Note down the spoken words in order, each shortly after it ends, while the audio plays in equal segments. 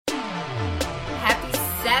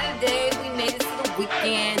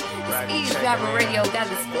weekend. This Eavesdropper Radio got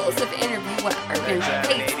an exclusive interview with Uran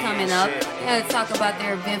Fetes coming up. They're going to talk about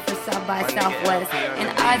their event for South by Southwest. And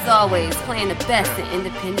as always, playing the best in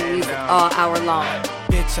independent music all hour long.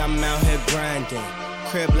 Bitch, I'm out here grinding.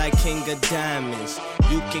 Crib like King of Diamonds.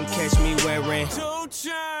 You can catch me wearing.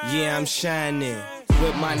 Yeah, I'm shining.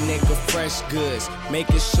 With my nigga Fresh Goods,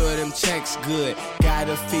 making sure them checks good.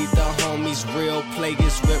 Gotta feed the homies, real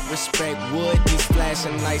players with respect. Wood, these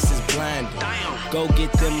flashing lights is blinding. Go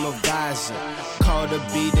get them a visor. Call to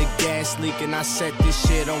be the gas leak and I set this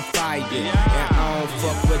shit on fire. And I don't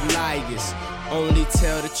fuck with liars, only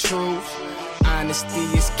tell the truth. Honesty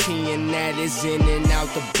is key and that is in and out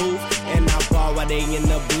the booth. And I ball while they in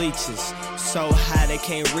the bleachers, so high they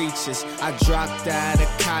can't reach us. I dropped out of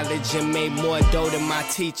college and made more dough than my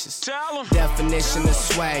teachers. Definition of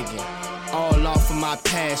swaggin', all off of my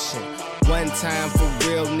passion. One time for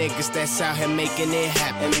real niggas that's out here making it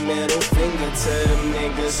happen. And middle finger to them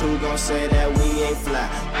niggas who gon' say that we ain't fly.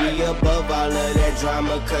 We above all of that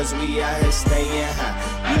drama cause we out here staying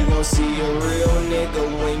high. You gon' see a real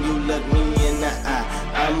nigga when you look me in the eye.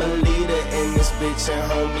 I'm a leader in this bitch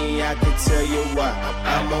and homie, I can tell you why.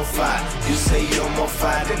 I'm on fire. You say you're more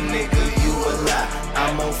fire than nigga, you a lie.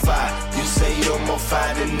 I'm on fire. You say you're more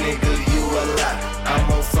fire than nigga, you a lie.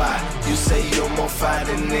 I'm on fire. You say you're more fire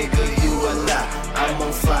than nigga, you a lie. I'm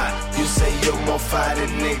on fire. You say you're more fire than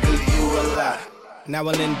nigga, you a lie. Now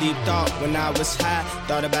I in deep thought when I was high.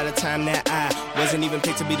 Thought about a time that I wasn't even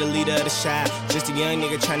picked to be the leader of the shy. Just a young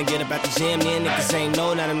nigga trying to get up out the gym. Then niggas ain't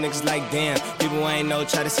know, now them niggas like damn. People I ain't know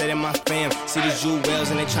try to say that my fam. See the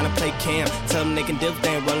jewels and they trying to play cam. Tell them they can dip,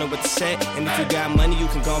 they ain't rolling with the set. And if you got money, you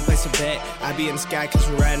can go and place a bet. I be in the sky cause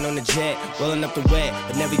we're riding on the jet. Rolling up the wet,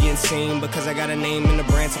 but never getting seen because I got a name and a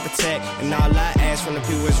brand to protect. And all I ask from the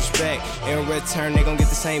people is respect. In return, they gon' get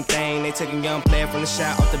the same thing. They took a young player from the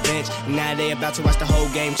shot off the bench. And now they about to watch the whole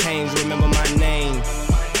game change. Remember my name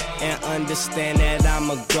and understand that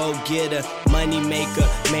I'm a go-getter, money maker.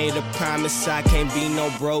 Made a promise I can't be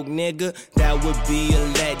no broke nigga. That would be a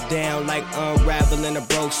letdown, like unraveling a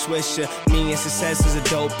broke swisher. Me and success is a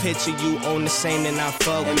dope picture. You own the same and I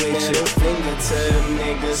fuck and with you. Middle finger to them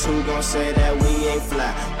niggas who gon' say that we ain't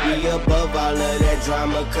fly. We above all of that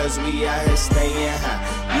drama cause we out here staying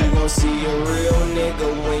high. You gon' see a real nigga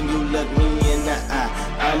when you look me in the eye.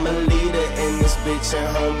 I'm a leader in this bitch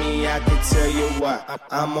and homie, I can tell you why.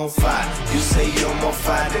 I'm on fire. You say you're more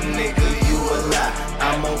fire than nigga, you a lie.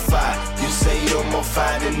 I'm on fire. You say you're more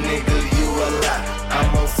fire than nigga, you a lie.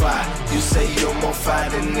 I'm on fire. You say you're more fire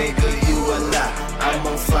than nigga, you a lie. I'm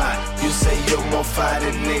on fire. You say you're more fire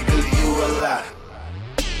than nigga, you a lie.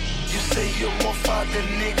 You say you're more fire than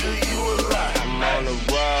nigga, you a lie. I'm on the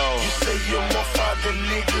road. You say you're more fire than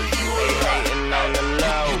nigga, you a lie. Hating on the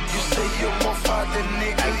low. You say you're more fire than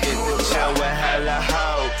nigga, you a lie. I get the chill with hella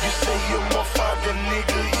hope. You say you're more fire than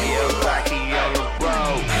nigga, you a lie. Rocky on the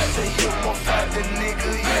road. You say you're more fire than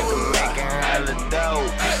nigga, you a lie. Making hella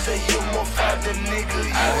dope. You say you're more fire than nigga, you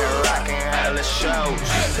a lie. Out here rocking hella shows.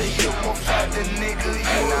 You say you're more fire than nigga, you a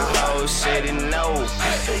lie. And the whole city knows.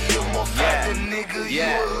 You say you're more fire than nigga, you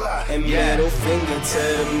a lie. And middle finger to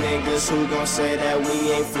them niggas who gon' say that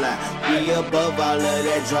we ain't fly. We above all of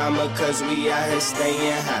that drama cause we out here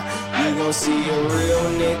staying high. You gon' see a real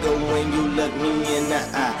nigga when you look me in the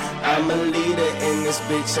eye. I'm a leader in this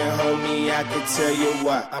bitch and homie, I can tell you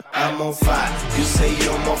why. I'm on fire. You say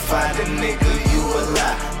you're more fire than nigga, you a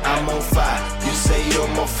lie. I'm on fire. You say you're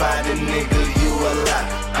more fire than nigga, you a lie.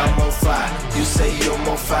 I'm on fire. You say you're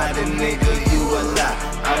more fire than nigga, you a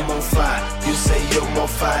lie. I'm on fire. You say you're more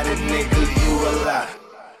fire than nigga, you a lie.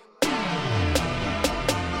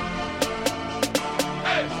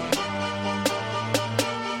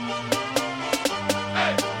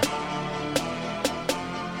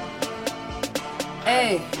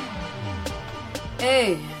 Hey,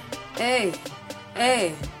 hey, hey,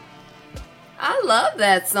 hey. I love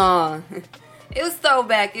that song. It was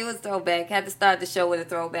throwback. Had to start the show with a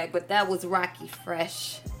throwback, but that was Rocky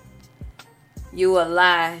Fresh. You a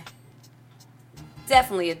lie.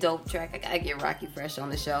 Definitely a dope track. I gotta get Rocky Fresh on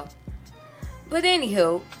the show. But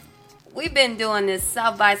anywho, we've been doing this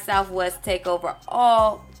South by Southwest takeover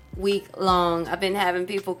all week long. I've been having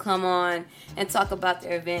people come on and talk about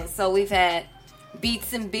their events. So we've had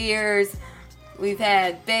Beats and Beers. We've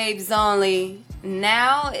had Babes Only.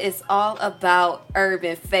 Now it's all about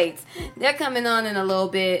Uran Fetes. They're coming on in a little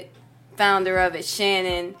bit. Founder of it,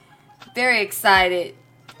 Shannon. Very excited.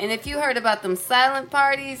 And if you heard about them silent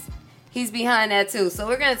parties, he's behind that too. So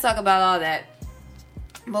we're going to talk about all that.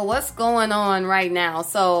 But what's going on right now?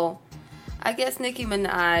 So I guess Nicki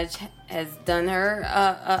Minaj has done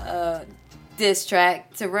her diss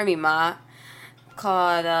track to Remy Ma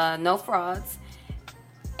called No Frauds.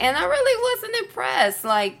 And I really wasn't impressed.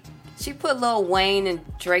 Like, she put Lil Wayne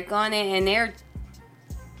and Drake on it, and their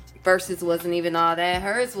verses wasn't even all that.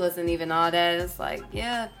 Hers wasn't even all that. It's like,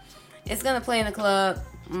 yeah, it's going to play in the club,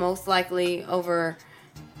 most likely over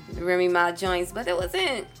Remy Ma joints, but it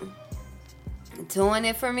wasn't doing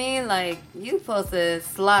it for me. Like, you supposed to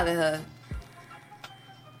slaughter her.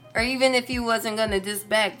 Or even if you wasn't going to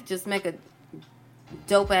just make a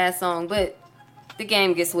dope ass song, but the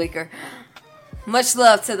game gets weaker. Much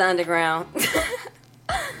love to the underground.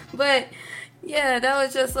 But yeah, that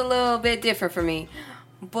was just a little bit different for me.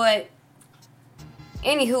 But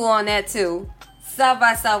anywho, on that too, South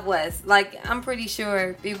by Southwest, like, I'm pretty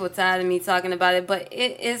sure people tired of me talking about it, but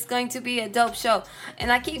it is going to be a dope show.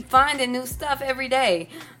 And I keep finding new stuff every day.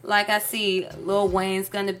 Like, I see Lil Wayne's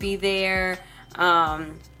gonna be there, Gucci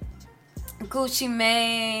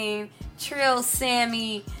Mane, Trill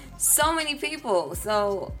Sammy, so many people.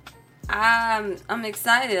 So I'm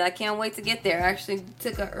excited. I can't wait to get there. I actually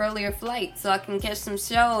took an earlier flight so I can catch some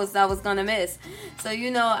shows I was going to miss. So,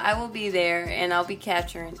 you know, I will be there and I'll be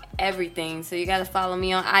capturing everything. So you got to follow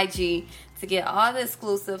me on IG to get all the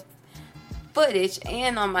exclusive footage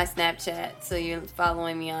and on my Snapchat. So you're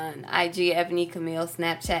following me on IG, Ebonie Camille,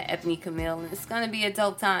 Snapchat, Ebonie Camille. And it's going to be a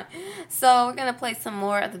dope time. So we're going to play some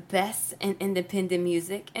more of the best in independent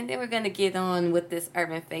music. And then we're going to get on with this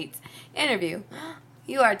Uran Fetes interview.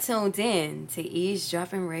 You are tuned in to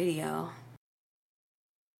Eavesdropping Radio.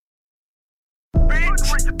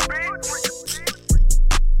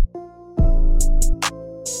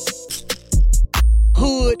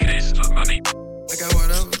 Hood. Cases of money. I got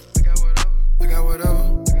whatever. I got whatever.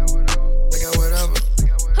 I got whatever.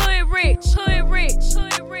 Hood rich. Hood rich.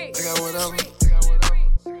 Hood rich. I got whatever. I got whatever.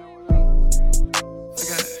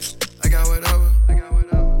 I got whatever.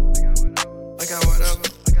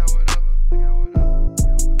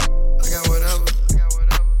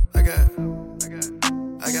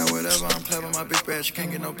 I got whatever. I'm clever, my big bad, you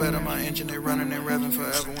can't get no better. My engine, they running and revving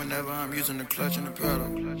forever. Whenever I'm using the clutch and the pedal.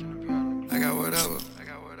 I got whatever. I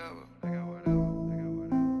got whatever.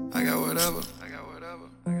 I got whatever.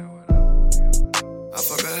 I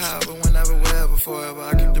fuck her however, whenever, wherever, forever.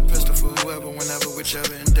 I keep the pistol for whoever, whenever,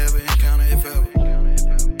 whichever endeavor, encounter, if ever.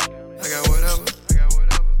 I got whatever.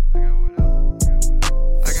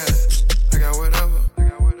 I got whatever.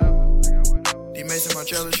 D-Mason, my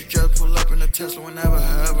jealous, you just pull up in a Tesla whenever,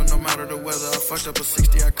 however, no matter the weather. I fucked up a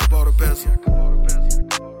 60, I could bought a bezel. I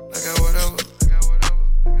got whatever.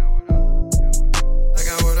 I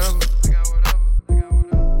got whatever.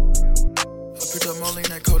 I picked up Moline,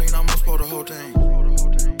 that codeine, almost bought the whole thing.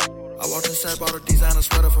 I walked inside, bought a designer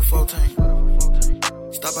sweater for 14.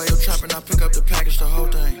 Stop by your trap and I pick up the package, the whole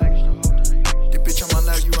thing. The bitch on my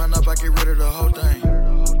lap, you run up, I get rid of the whole thing.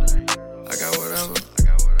 I got whatever.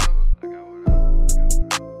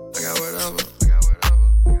 I got whatever.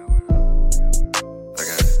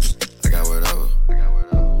 I got whatever.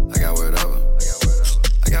 I got whatever. I got whatever.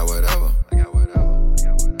 I got whatever.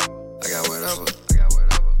 I got whatever.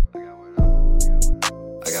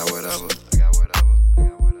 I got whatever.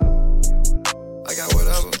 I got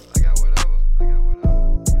whatever.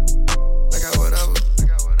 I got whatever.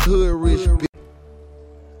 Hood rich bitch.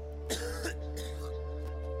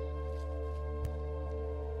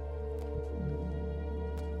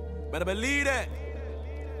 Better believe that.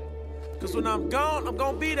 Cause when I'm gone, I'm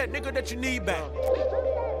gonna be that nigga that you need back.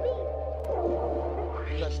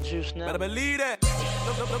 Better believe that.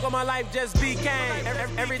 Look on my life, just became.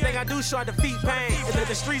 Everything I do, show I defeat pain. If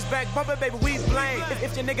the streets back bumping, baby, we blame.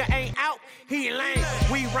 If your nigga ain't out, he ain't lame.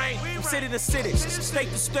 We reign from city to city, state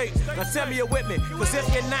to state. Now tell me you're with me. Cause if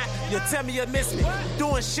you're not, you'll tell me you miss me. I'm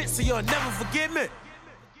doing shit so you'll never forget me.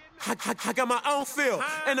 I got my own feel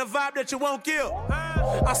and a vibe that you won't kill.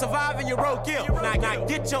 I survive and you roadkill. Now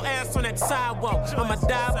get your ass on that sidewalk. I'm a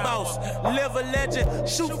die boss, live a legend.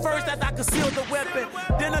 Shoot first as I conceal the weapon.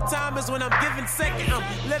 Dinner time is when I'm giving second. I'm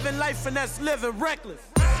living life and that's living reckless.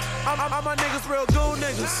 All my niggas real goon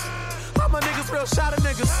niggas. All my niggas real shotter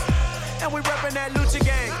niggas. And we reppin' that Lucha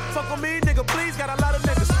gang. Fuck with me, nigga, please, got a lot of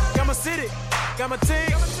niggas. Got my city, got my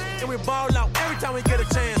team, and we ball out every time we get a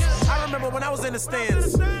chance. I remember when I was in the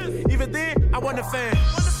stands. Even then, I wasn't a fan.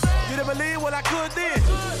 You didn't believe what I could then.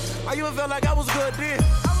 I even felt like I was good then.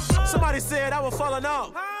 Somebody said I was falling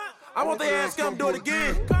off. I want their ass come do it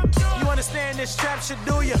again. You understand this trap shit,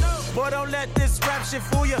 do ya? Boy, don't let this rap shit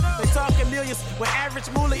fool ya. They talking millions with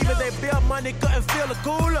average moolah. Even they bill money couldn't feel the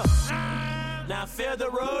cooler. Now fear the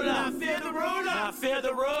roller. Now fear the roller. Now fear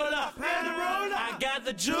the roller. I got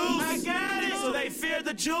the juice. I got it. So they fear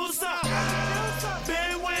the juicer.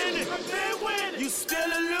 Been winning. You still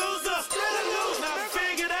a loser. Now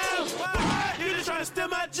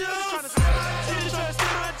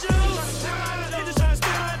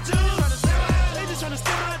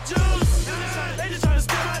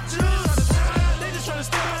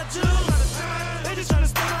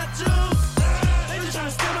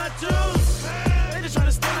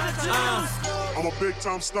big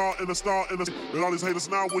time star in the with all these haters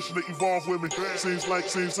now wishing to evolve with me.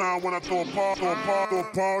 Seems time when I throw a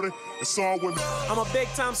party, it's all with me. I'm a big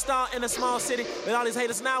time star in a small city with all these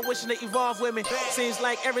haters now wishing to evolve with me. Seems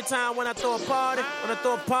like every time when I throw a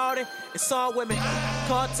party, it's all with me.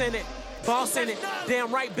 Caught in it, boss in it.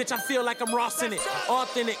 Damn right, bitch, I feel like I'm Ross in it.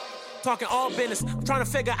 Authentic. Talking all business, I'm trying to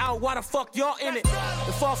figure out why the fuck y'all in it.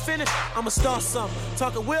 Before I finish, I'ma start some.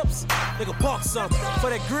 Talking whips, nigga park some. For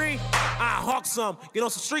that green, I hawk some. Get on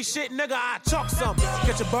some street shit, nigga, I chalk some.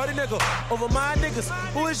 Catch a birdie, nigga, over my niggas.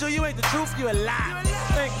 Who is you ain't the truth, you a lie.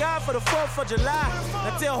 Thank God for the 4th of July.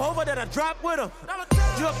 I tell Hova that I drop with him.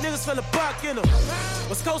 You up niggas feel the buck in them.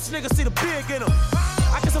 West Coast niggas see the big in them.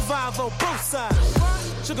 I can survive on both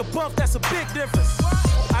sides. Sugar puff, that's a big difference.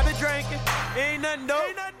 I been drinking, ain't nothing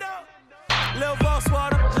dope. Lil' boss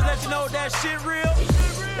water, just let you know that shit real.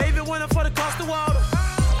 They even winning for the cost of water.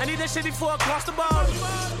 I need that shit before I cross the border.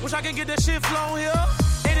 Wish I can get that shit flown here.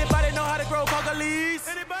 Anybody know how to grow coca leaves?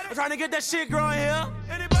 I'm trying to get that shit growing here.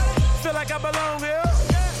 Feel like I belong here.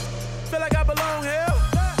 Feel like I belong here.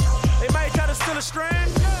 They might try to steal a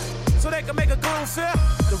strand so they can make a clone fair.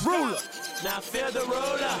 The ruler. Now feel the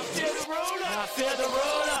roller. Now feel the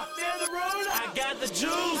roller. I got the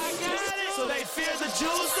juice. So they feel the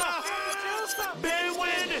juicer. Been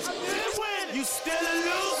winning. You still a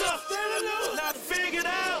loser. Not figured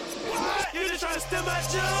out. You just trying to steal my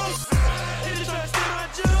juice. You just trying to steal my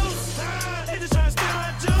juice. They just trying to steal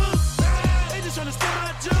my juice. They just trying to steal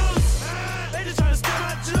my juice. They just trying to steal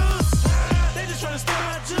my juice. They just trying to steal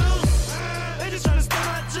my juice. They just trying to steal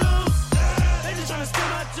my juice. They just trying to steal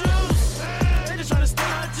my juice. They just trying to steal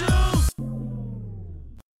my juice.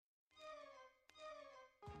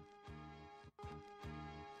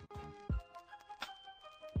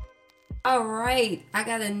 All right, I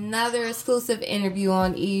got another exclusive interview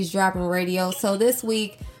on Eavesdropping Radio. So this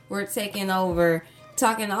week, we're taking over,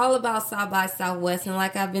 talking all about South by Southwest. And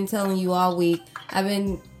like I've been telling you all week, I've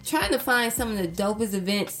been trying to find some of the dopest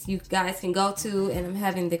events you guys can go to. And I'm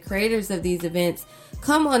having the creators of these events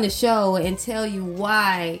come on the show and tell you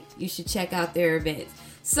why you should check out their events.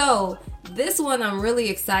 So this one I'm really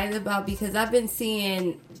excited about because I've been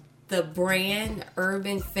seeing the brand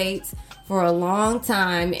Uran Fetes for a long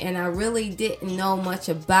time and I really didn't know much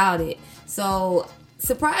about it. So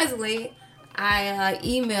surprisingly, I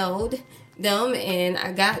emailed them and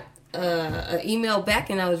I got an email back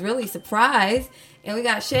and I was really surprised. And we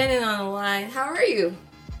got Shannon on the line. How are you?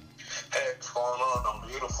 Hey, what's going on? I'm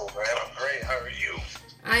beautiful, man. I'm great. How are you?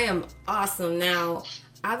 I am awesome. Now,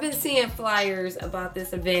 I've been seeing flyers about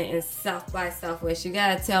this event in South by Southwest. You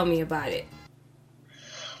gotta tell me about it.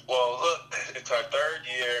 Well, look, it's our 3rd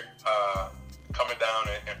year coming down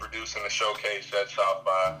and producing the showcase at South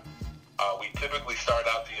by. We typically start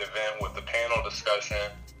out the event with a panel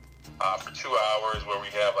discussion for 2 hours where we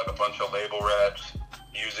have like a bunch of label reps,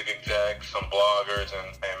 music execs, some bloggers,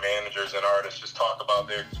 and managers and artists just talk about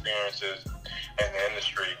their experiences in the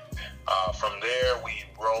industry. From there, we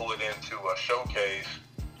roll it into a showcase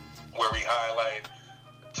where we highlight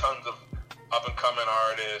tons of up-and-coming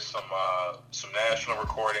artists, some national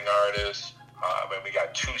recording artists. We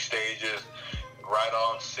got 2 stages right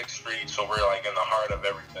on 6th Street, so we're like in the heart of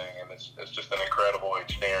everything, and it's just an incredible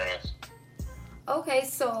experience. Okay,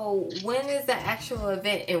 so when is the actual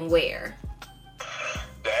event and where?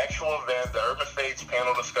 The actual event, the Uran Fetes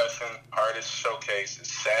panel discussion artist showcase, is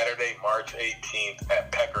Saturday, March 18th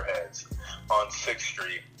at Peckerheads on 6th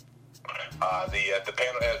Street. The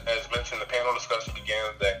panel, as mentioned, the panel discussion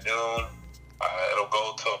begins at noon. It'll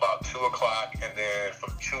go till about 2 o'clock, and then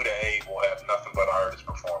from 2 to 8, we'll have nothing but artists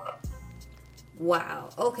performing. Wow.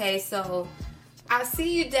 Okay, so I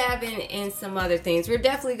see you dabbing in some other things. We're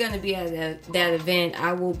definitely going to be at that event.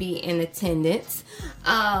 I will be in attendance.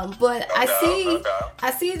 But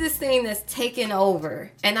I see this thing that's taken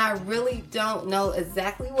over, and I really don't know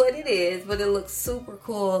exactly what it is, but it looks super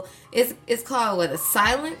cool. It's called, what, a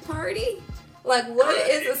silent party? Like, what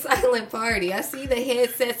is a silent party? I see the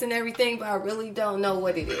headsets and everything, but I really don't know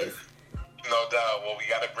what it is. No doubt. Well, we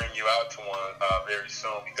got to bring you out to one very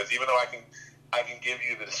soon, because even though I can give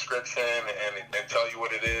you the description and tell you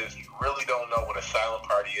what it is, you really don't know what a silent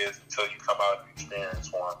party is until you come out and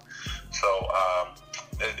experience one. So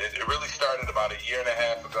it really started about 1.5 years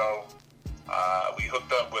ago. We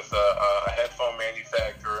hooked up with a headphone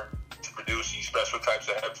manufacturer to produce these special types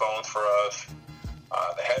of headphones for us.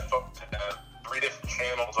 The headphones have 3 different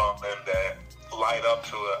channels on them that light up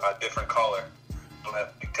to a different color.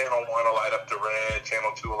 Channel 1 will light up to red,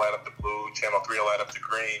 Channel 2 will light up to blue, Channel 3 will light up to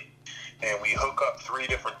green. And we hook up 3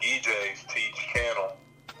 different DJs to each channel.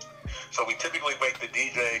 So we typically make the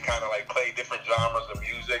DJ kind of like play different genres of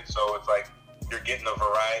music. So it's like you're getting a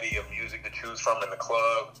variety of music to choose from in the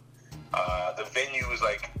club. The venue is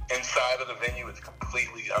like, inside of the venue, it's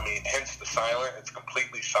completely, I mean, hence the silent, it's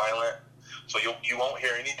completely silent. So you won't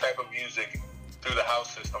hear any type of music through the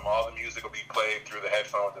house system. All the music will be played through the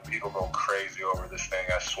headphones, and people go crazy over this thing,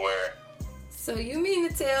 I swear. So you mean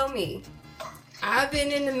to tell me I've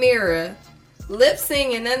been in the mirror lip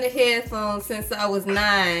singing under headphones since I was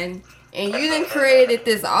 9, and you done created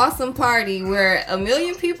this awesome party where 1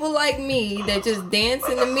 million people like me that just dance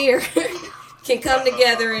in the mirror can come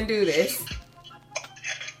together and do this?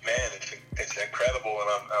 Man, it's incredible, and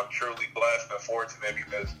I'm truly blessed and fortunate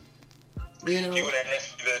because you would have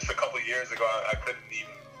asked me this a couple of years ago, I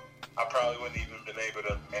probably wouldn't even been able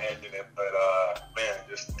to imagine it, but man,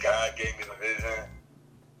 just God gave me the vision.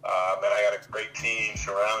 Man, I got a great team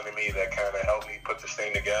surrounding me that kind of helped me put this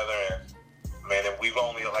thing together, and man, and we've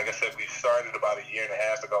only, like I said, we started about a year and a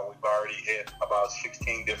half ago. We've already hit about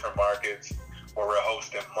 16 different markets where we're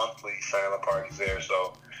hosting monthly silent parties there,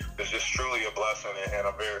 so it's just truly a blessing, and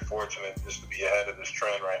I'm very fortunate just to be ahead of this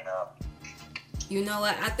trend right now. You know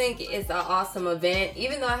what? I think it's an awesome event,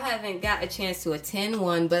 even though I haven't got a chance to attend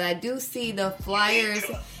one, but I do see the flyers,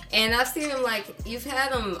 and I've seen them, like, you've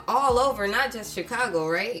had them all over, not just Chicago,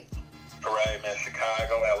 right? Right, man,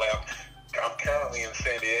 Chicago, LA. I'm currently in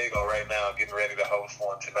San Diego right now, getting ready to host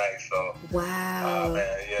one tonight, so. Wow.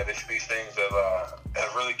 Man, yeah, these things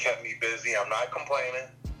have really kept me busy. I'm not complaining,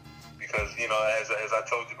 because, you know, as I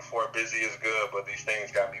told you before, busy is good, but these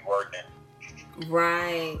things got me working.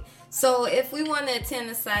 Right. So if we want to attend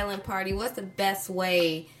a silent party, what's the best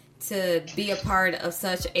way to be a part of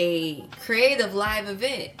such a creative live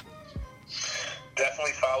event?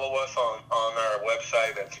 Definitely follow us on our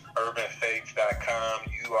website. That's urbanfetes.com,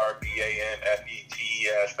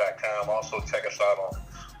 URBANFETES.com. Also check us out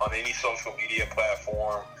on any social media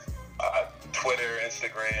platform, Twitter,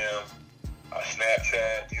 Instagram,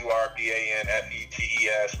 Snapchat,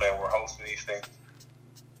 URBANFETES. Man, we're hosting these things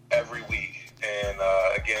every week. And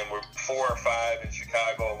again, we're 4 or 5 in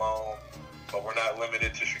Chicago alone, but we're not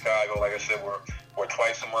limited to Chicago. Like I said, we're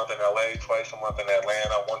twice a month in LA, twice a month in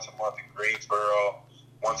Atlanta, once a month in Greensboro,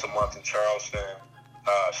 once a month in Charleston,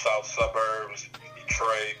 South Suburbs,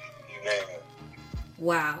 Detroit, you name it.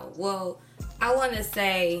 Wow. Well, I want to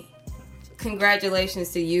say congratulations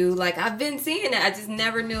to you. Like, I've been seeing it. I just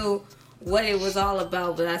never knew what it was all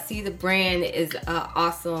about, but I see the brand is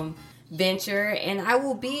awesome venture, and I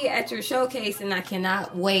will be at your showcase, and I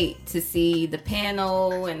cannot wait to see the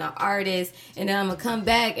panel and the artists, and then I'm gonna come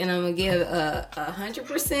back and I'm gonna give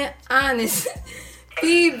 100% honest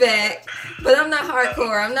feedback. But I'm not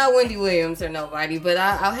hardcore, I'm not Wendy Williams or nobody, but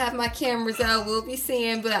I'll have my cameras out, we'll be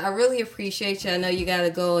seeing. But I really appreciate you. I know you gotta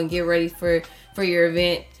go and get ready for your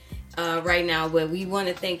event right now, but we want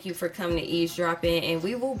to thank you for coming to Eavesdrop In, and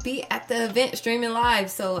we will be at the event streaming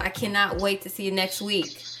live, so I cannot wait to see you next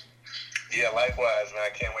week. Yeah, likewise, man.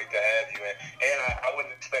 I can't wait to have you. And I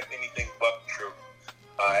wouldn't expect anything but the truth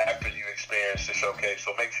after you experience the showcase.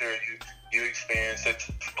 So make sure you experience it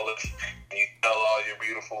fullest, and you tell all your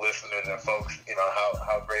beautiful listeners and folks, you know,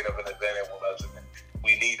 how great of an event it was. And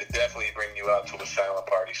we need to definitely bring you out to a silent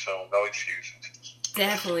party soon. No excuses.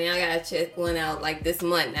 Definitely. I got to check one out like this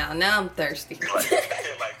month now. Now I'm thirsty.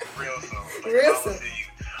 like real soon. Real soon.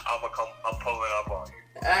 I'm pulling up on you.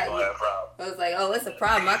 I was like, oh, it's a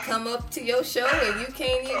problem. I come up to your show and you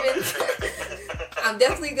can't even. I'm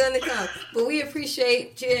definitely going to come. But we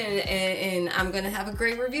appreciate you, and I'm going to have a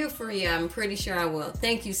great review for you. I'm pretty sure I will.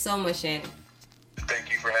 Thank you so much, Shannon.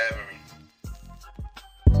 Thank you for having me.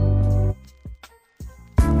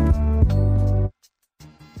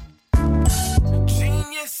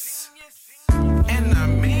 Genius. And I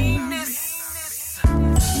mean this.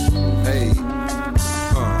 Hey.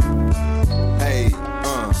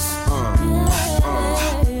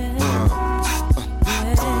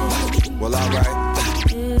 Well, alright.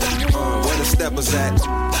 Where the steppers at?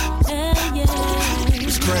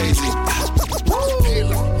 It's crazy.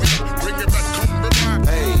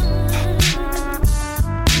 Hey.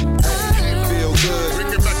 Feel good.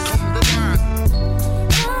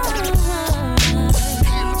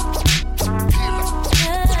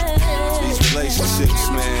 These relationships,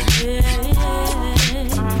 man.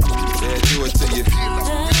 Yeah, do it to you.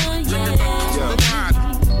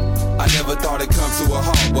 I never thought it'd come to a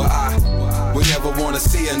halt, but I would never want to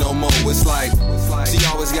see another no more. It's like she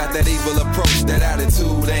always got that evil approach. That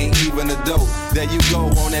attitude ain't even a dope. There you go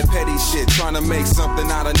on that petty shit, trying to make something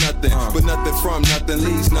out of nothing. But nothing from nothing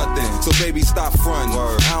leaves nothing. So baby, stop frontin'.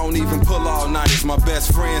 I don't even pull all nighters. My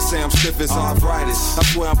best friend say I'm stiff as arthritis. I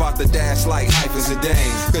swear I'm about to dash like hyphens and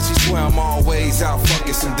dames. Cause she swear I'm always out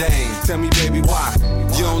fucking some dames. Tell me baby why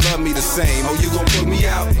you don't love me the same. Oh, you gon' put me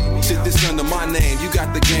out? Shit, this under my name. You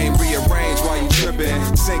got the game rearranged while you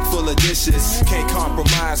trippin'. Sink full of dishes. Can't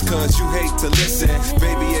compromise cause you hate to listen.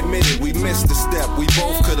 Baby, admit it, we missed a step. We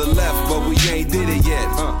both could've left, but we ain't did it yet.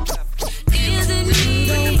 Isn't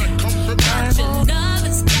me that your love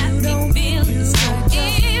has got me feeling so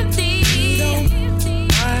empty?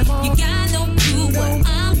 You got no clue what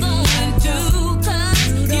I'm going through, cause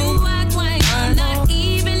you act like I'm not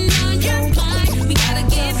even on your mind. We gotta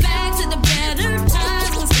get back to the better times,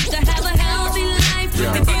 we're supposed to have a healthy life.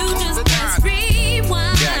 If you just press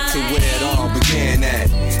rewind. Back to where it all began at.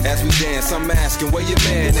 As we dance, I'm asking where your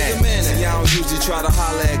man at. See, I don't usually try to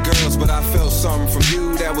holler at girls, but I felt something from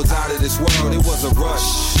you that was out of this world. It was a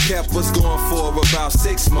rush. Kept us going for about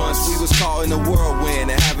 6 months. We was caught in a whirlwind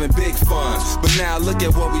and having big fun. But now look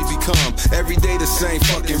at what we become. Every day the same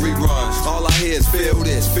fucking rerun. All I hear is feel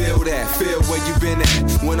this, feel that, feel where you been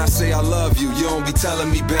at. When I say I love you, you don't be telling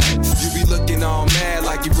me back. You be looking all mad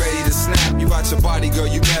like you ready to snap. You out your body, girl,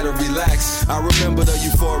 you better relax. I remember the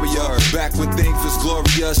euphoria, back when things was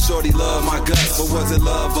glorious. Shorty loved my guts, but was it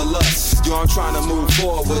love or lust? Yo, I'm trying to move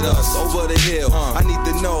forward with us, over the hill. I need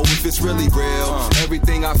to know if it's really real.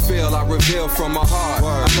 Everything I feel, I reveal from my heart.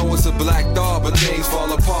 I know it's a black dog, but things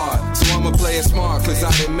fall apart. So I'ma play it smart, cause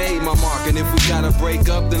I done made my mark. And if we gotta break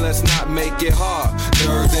up, then let's not make it hard.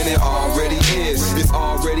 Than it already is, it's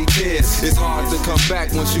already this. It's hard to come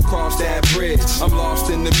back once you cross that bridge. I'm lost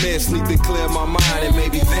in the mist, need to clear my mind. And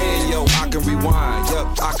maybe then, yo, I can rewind.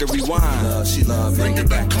 Yup, I can rewind. She love, bring it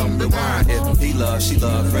back, come rewind. If he love, she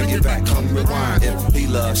love, bring it back, come rewind. If he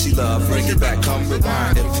love, she love, bring it back, come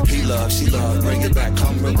rewind. If he love, she love, bring it back,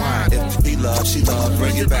 come rewind. If he love, she love,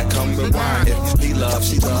 bring it back, come rewind. If he love,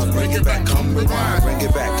 she love, bring it back, come rewind. Bring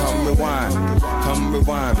it back, come rewind. Come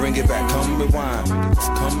rewind, bring it back, come rewind.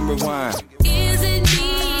 Come rewind. Isn't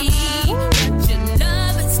me that your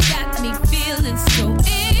love has got me feeling so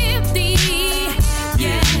empty?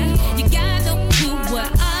 Yeah, you got no clue what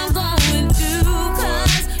I'm going through,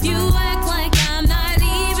 cause you act like I'm not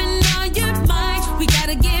even on your mind. We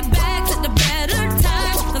gotta get back to the better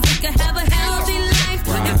times, cause we can have a healthy life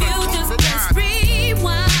if you just press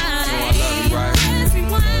rewind. You know I love you, right? Press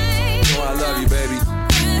rewind. You know I love you, baby.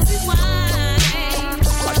 Press rewind.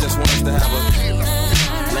 I just want us to have a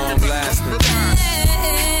long-lasting,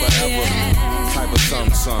 forever type of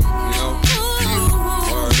something, you know?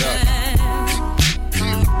 Word up.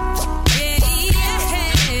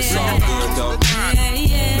 It's all good, though.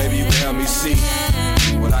 Maybe you can help me see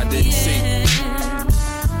what I didn't see.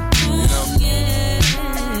 You know?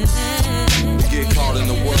 You get caught in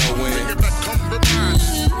the whirlwind.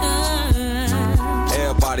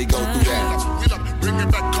 Everybody go through that.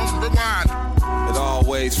 It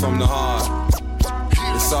always from the heart.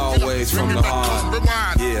 It's always from the heart.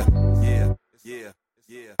 Yeah, yeah, yeah,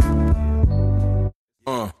 yeah.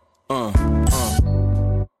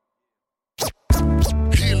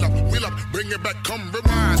 Wheel up, bring it back, come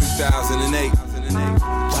rewind. 2008.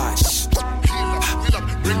 Hush. Wheel up,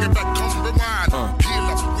 bring it back, come rewind.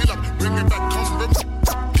 Wheel up, bring it back, come rewind.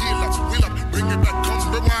 Wheel up, bring it back, come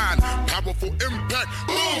rewind. Powerful impact,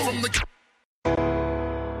 boom from the.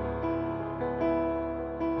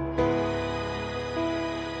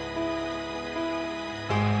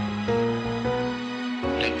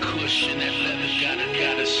 And that leather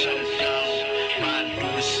got it so gone. Riding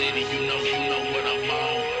through the city, you know what I'm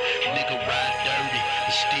on. Nigga ride dirty,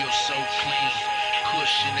 but still so clean.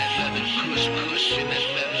 Cushion that leather, cushion that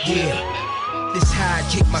leather. Yeah. This how I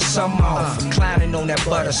kick my summer off, reclining on that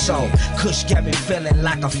butter salt. Kush got me feeling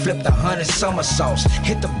like I flipped 100 somersaults.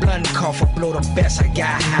 Hit the blunt cough, blow the best. I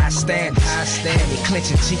got high standards. Have me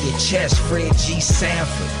clenching to your chest, Fred G.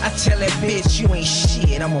 Sanford. I tell that bitch you ain't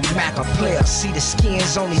shit, I'm a Maca player. See the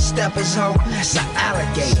skins on these steppers, ho? That's an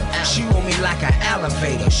alligator. She on me like an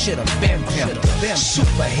elevator. Should've been pimped.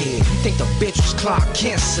 Superhead. You think the bitch was Clark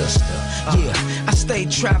Kent's sister? Yeah, I stay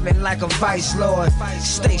traveling like a vice lord.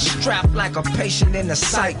 Stay strapped like a patient in the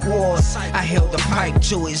psych ward. I held the pipe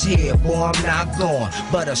to his head, boy, I'm not going.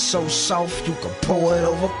 Butter so soft, you can pour it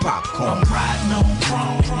over popcorn. I'm riding on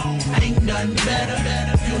chrome, ain't nothing better.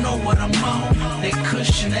 You know what I'm on. They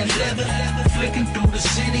cushion that leather, flicking through the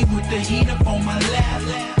city with the heat up on my lap.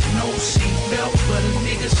 No seatbelt, but a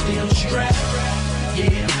nigga still strapped.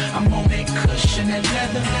 Yeah, I'm on that cushion, that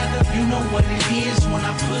leather. You know what it is when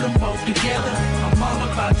I put them both together. I'm all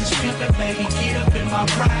about this pimpin', baby, get up in my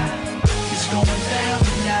ride. It's going down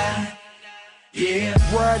tonight. Yeah.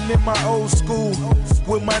 Riding in my old school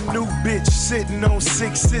with my new bitch sitting on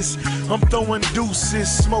sixes. I'm throwing deuces,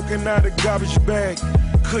 smoking out a garbage bag.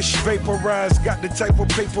 Kush vaporized, got the type of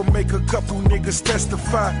paper make a couple niggas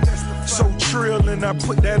testify. So trill and I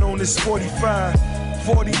put that on this 45.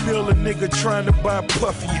 40 mil a nigga trying to buy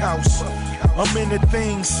Puffy house. I'm into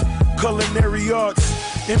things, culinary arts.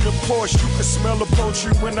 In the Porsche, you can smell the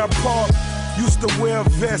poultry when I park. Used to wear a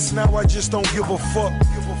vest, now I just don't give a fuck.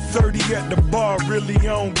 30 at the bar, really I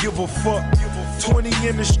don't give a fuck. 20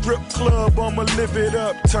 in the strip club, I'ma live it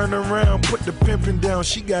up. Turn around, put the pimpin' down,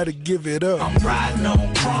 she gotta give it up. I'm riding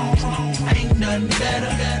on chrome, ain't nothing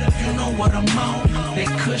better. You know what I'm on, that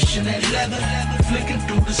cushion, that leather. Flicking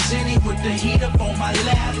through the city with the heat up on my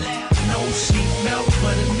lap. No seatbelt,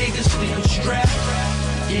 but a nigga still strapped.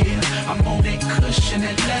 Yeah, I'm on that cushion,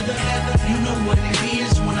 that leather. You know what it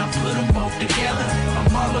is when I put them both together.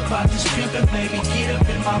 I'm all about this pimpin', baby, get up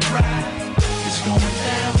in my ride. It's going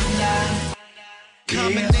down tonight.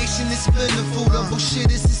 Combination is plentiful, the bullshit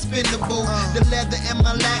is expendable. The leather in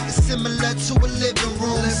my lap is similar to a living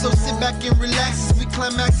room. So sit back and relax as we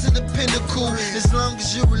climax to the pinnacle. As long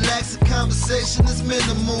as you relax, the conversation is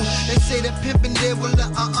minimal. They say that pimpin' there, well,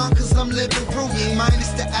 cause I'm living proof.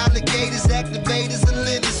 Minus the alligators, activators, and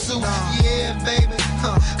linen suit. Yeah, baby,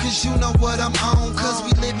 cause you know what I'm on. Cause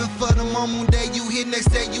we living for the moment, day you here, next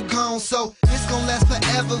day you gone. So it's gon' last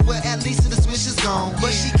forever, well, at least the switch is gone.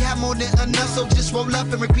 But she got more than enough, so just roll up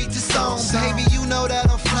and repeat the song. Baby, you know that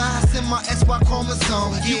I'm fly, it's in my SY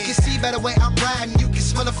chromosome. You can see by the way I'm riding, you can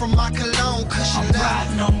smell it from my cologne. Cause I'm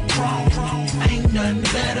riding on chrome, ain't nothing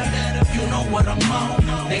better. You know what I'm on,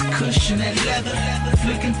 that cushion, that leather.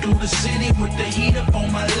 Flicking through the city with the heat up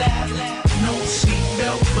on my lap. No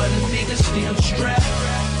seatbelt, but a nigga still strapped.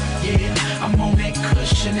 Yeah, I'm on that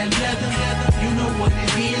cushion, that leather. You know what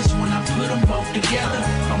it is when I put them both together.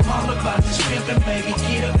 I'm all about this pimpin', baby,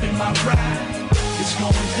 get up in my ride. It's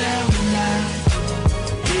going down tonight.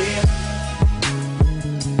 Yeah.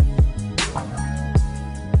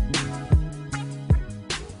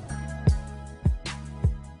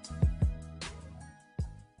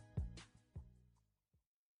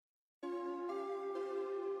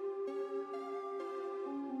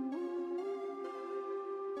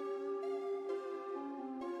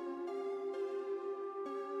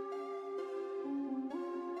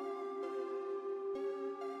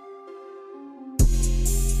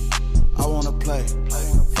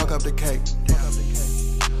 Fuck up the cake.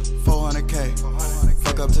 400K.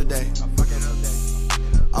 Fuck up today.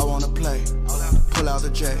 I wanna play. Pull out the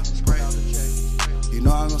J. You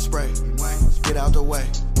know I'm gonna spray. Get out the way.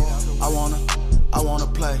 I wanna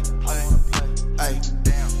play. Ay.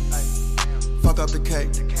 Fuck up the cake.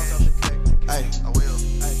 Ay.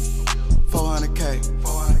 400K.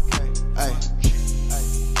 Ay.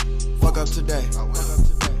 Fuck up today.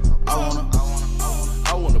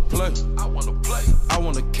 I wanna play. I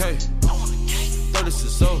want a K.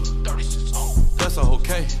 36 old. That's a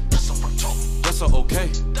okay. That's a okay.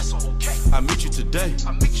 I meet you today.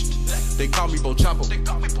 They call me Bo Chapo.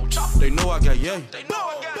 They know I got yay.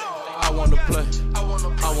 I wanna play. I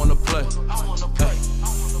wanna play. Hey.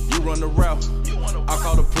 You run the route. I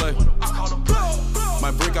call the play.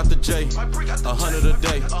 Might break out the J. 100 a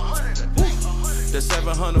day. That's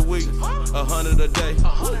 700 a week, 100 a day.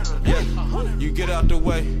 Yeah, you get out the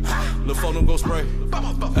way, look for them go spray.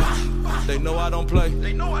 They know I don't play,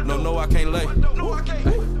 no, I can't lay.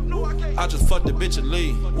 I just fuck the bitch and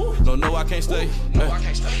leave, no, I can't stay.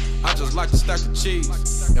 I just like to stack the cheese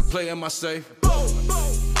and play in my safe.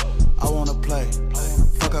 I wanna play,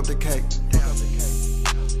 fuck up the cake.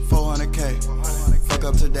 400K, fuck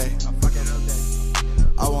up today.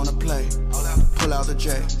 I wanna play, pull out the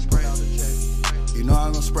J. You know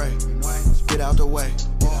I'm gonna spray. Get out the way.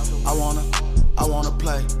 I wanna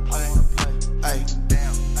play. Ay.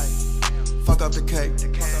 Fuck up the cake.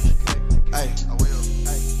 Ay.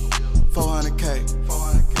 400K.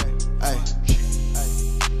 Ay.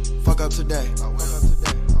 Fuck up today.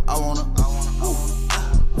 I wanna.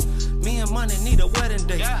 Me and money need a wedding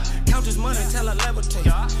day. Count this money till I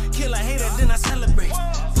levitate. Kill a hater, then I celebrate.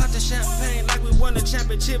 Pop the champagne like we won the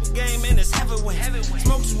championship game and it's heavyweight.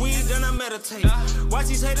 Smoke this weed, then I meditate. Watch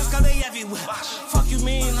these haters cause they everywhere. Fuck you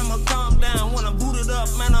mean, I'ma calm down. When I boot it up,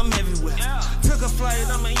 man, I'm everywhere. Took a flight,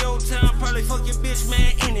 I'm in your town. Probably fuck your bitch,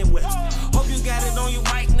 man, anywhere. Hope you got it on you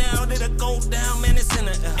right now. Did it go down, man, it's in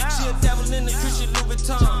the air. She a devil in the Christian Louis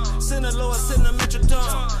Vuitton. Send a Lord, send a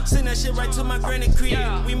Metrodome. Send that shit right to my granny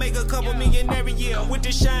crib. We make a couple million every year. With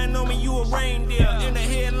the shine on me, you a reindeer. In the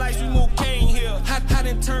headlights, we move cane here. I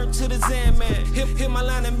done turned to the Zen man. Hit my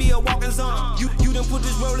line and be a walking zone. You done put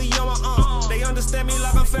this rollie on my arm. They understand me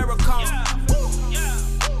like I'm Farrakhan.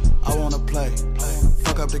 I wanna play,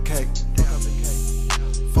 fuck up the cake.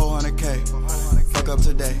 400K, fuck up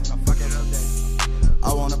today.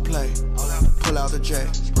 I wanna play, pull out the J.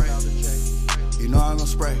 You know I'm gon'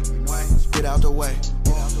 spray, get out the way.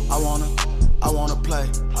 I wanna play,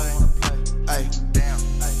 ayy.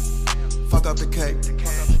 Fuck up the cake,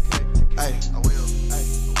 ayy.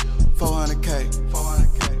 400K,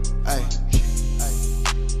 ayy.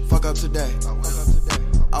 Fuck up today.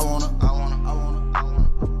 I wanna.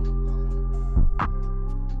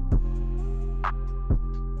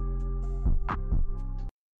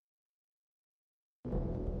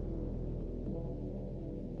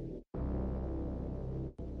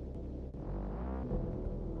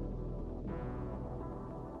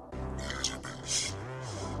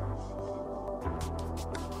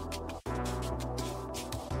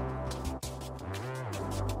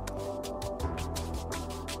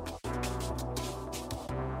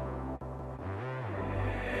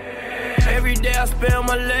 Every day I spend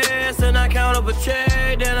my last and I count up a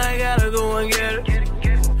check, then I gotta go and get it.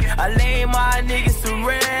 I lay my niggas to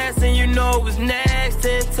rest and you know what's next.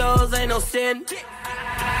 10 toes ain't no sin.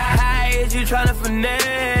 How is you tryna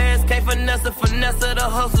finesse? Can't finesse the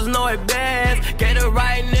hustlers know it best. Get the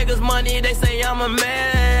right niggas money, they say I'm a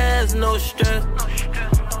mess. No stress.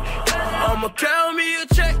 I'ma count me a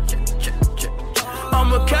check.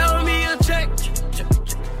 I'ma count me a check.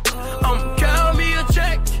 I'ma count me a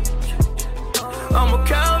check. I'ma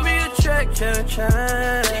count me a check.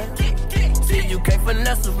 See, you can't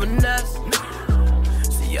finesse.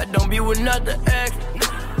 See, I don't be with nothing ex.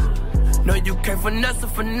 No, you can't finesse.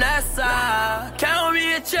 Count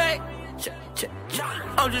me a check.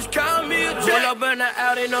 I'm just counting me a check. Roll up in the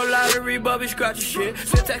out, ain't no lottery, but we scratchin' shit.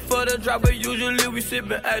 Syntax for the drop, but usually we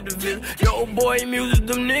sippin' Activist. Yo, boy, music,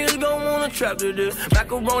 them niggas gon' wanna trap to this.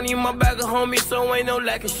 Macaroni in my bag of homies, so ain't no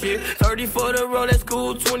lack of shit. 30 for the roll, that's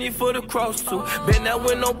cool, 20 for the cross, too. Been there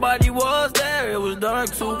when nobody was there, it was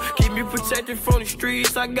dark, too. Keep me protected from the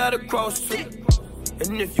streets, I gotta cross, too.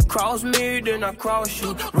 And if you cross me, then I cross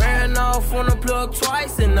you. Ran off on the plug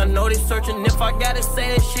twice, and I know they searching. If I gotta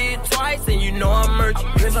say that shit twice, and you know I'm merchant.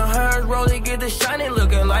 Here's a hers rolling, get the shiny,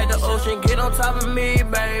 looking like the ocean. Get on top of me,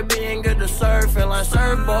 baby, and get the surfing like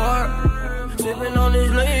surfboard. Sipping on this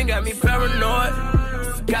lean, got me paranoid.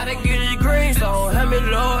 Gotta get it green, so help me,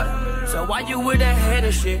 Lord. So why you with that head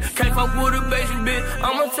and shit? Can't fuck with a basic bitch,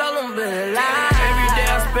 I'ma tell them been lie. Every day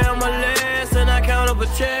I spend my last and I count up a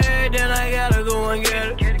check, then I gotta go and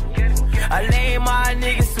get it. I lay my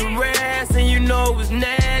niggas to rest and you know what's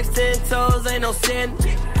next. 10 toes ain't no sin.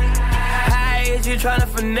 How is you tryna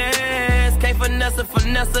finesse? Can't finesse the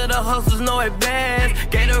hustlers know it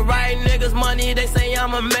best. Get the right niggas money, they say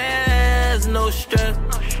I'm a mess. No stress.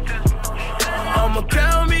 I'ma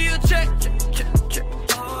count me a check.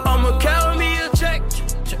 I'ma count me a check.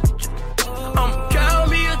 I'ma count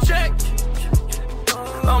me a check.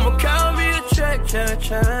 I'ma count me a check.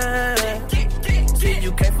 See,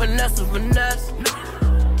 you can't finesse.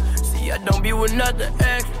 See, I don't be with nothing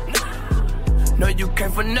ex. No, you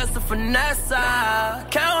can't finesse.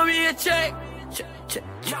 Count me a check.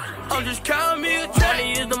 I'm just counting me a check.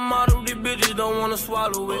 Money is the model, these bitches don't wanna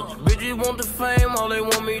swallow it. Bitches want the fame, all they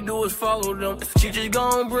want me to do is follow them. She just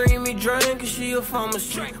gon' bring me drink, cause she a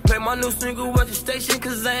pharmacy. Play my new single at the station,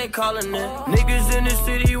 cause I ain't calling it. Niggas in the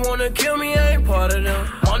city wanna kill me, I ain't part of them.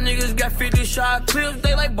 My niggas got 50 shot clips,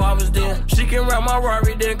 they like barbers then. She can ride my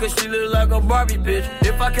Rari then, cause she look like a Barbie bitch.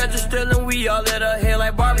 If I catch her stealing, we all let her hair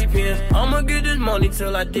like Barbie pins. I'ma get this money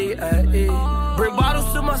till I die. Bring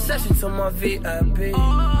bottles to my session, to my VIP.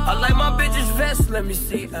 I like my bitches vest, let me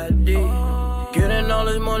see ID. Getting all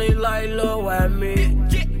this money like low at me.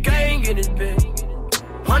 Gang in this bitch.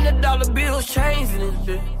 $100 bills, chains in this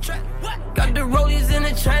bitch. Got the rollies and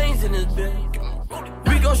the chains in this bitch.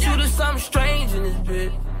 We gon' shoot us something strange in this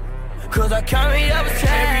bitch. Cause I count me up a check.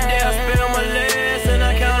 Every day I spend my last and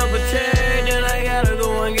I count up a check. Then I gotta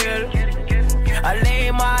go and get it. I lay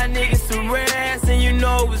my niggas to rest and you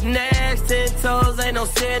know what's next. 10 toes ain't no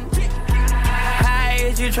sin. How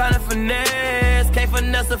is you tryna finesse? Can't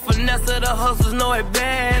finesse the hustlers know it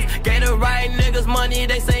best. Get the right niggas money,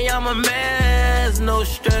 they say I'm a mess. No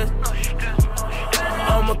stress.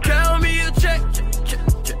 I'ma count me a check.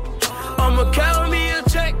 I'ma count me a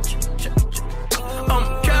check.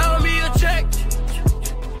 I'ma count me a check.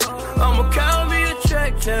 I'ma count me a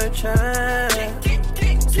check.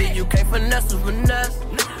 See, you can't finesse.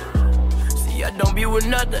 See, I Yeah, don't be with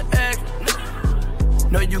another ex.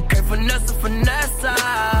 No, you can't finesse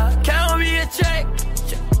count me a check.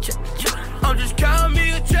 I'm just count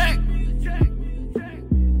me a check.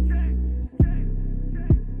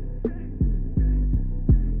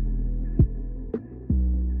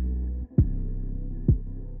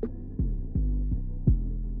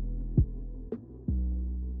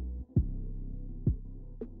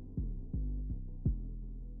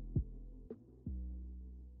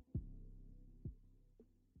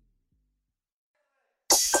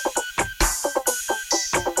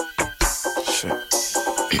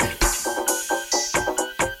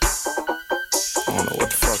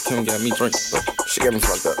 Got me drink, but she got me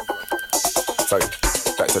fucked up. Fuck it,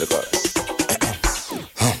 back to the club.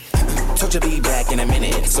 Told you be back in a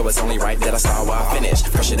minute, so it's only right that I start while I finish.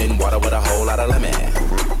 Fresher than water with a whole lot of lemon.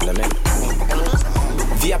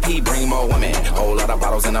 VIP bring more women, whole lot of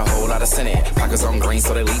bottles and a whole lot of sinning. Pockets on green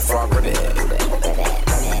so they leapfrog ribbit.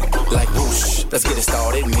 Like whoosh, let's get it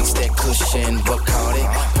started. Mix that cushion, Bacardi,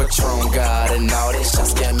 Patron God and all that.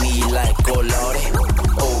 Shots got me like Olordi.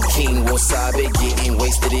 Old King Wasabi, getting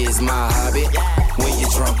wasted is my hobby. When you're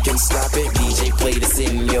drunk and sloppy, DJ play this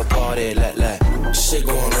in your party like shit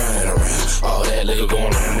going round and around. All that liquor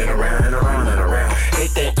going round and around and around and around.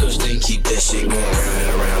 Hit that kush, then keep that shit going round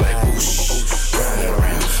and around like whoosh, round and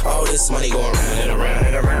around. All this money going round and around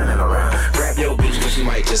and around and around. Grab your bitch, cause she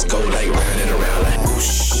might just go like round and around like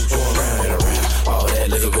whoosh, going round and around. All that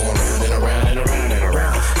liquor going round and around and around and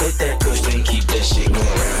around. Hit that kush, then keep that shit going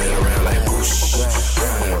round and around like whoosh,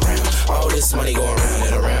 round and around. All this money going round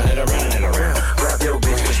and around and around and around. Grab your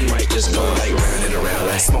bitch, cause she might just go like round and around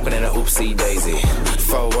like smoking in a oopsie daisy.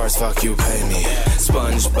 4 words, fuck you, pay me.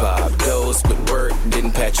 SpongeBob, dose with work,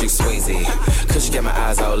 didn't Patrick Swayze. Cause you got my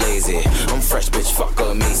eyes all lazy. I'm fresh, bitch, fuck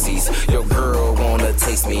up Macy's. Your girl wanna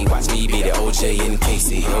taste me. Watch me be the OJ and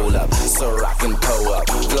Casey. Hold up, so rock and pull up.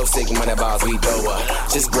 Glow stick money balls, we throw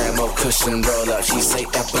up. Just grab more cushion, roll up. She say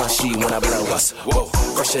F1, she wanna blow us. Whoa,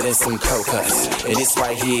 fresher than some coconuts. And this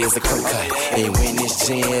right here is a coke cut. And when it's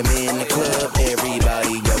jam in the club,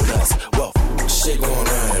 everybody go nuts. Whoa, shit going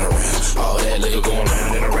round and around. All that liquor going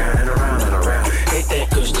round and around and around and around. Hit that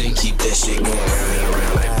kush, then keep that shit going round and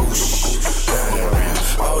around like whoosh, round and around.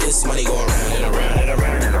 All this money going round and around and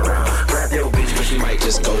around and around. Grab your bitch, cause she might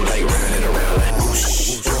just go like round and around like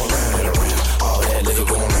whoosh, round and around. All that liquor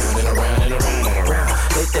going round and around and around and around.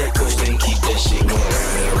 Hit that kush, then keep that shit going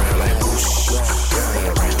round and around like whoosh, round and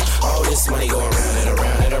around. All this money going round and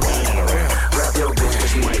around and around and around. Grab your bitch,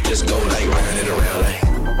 cause she might just go like round and around like.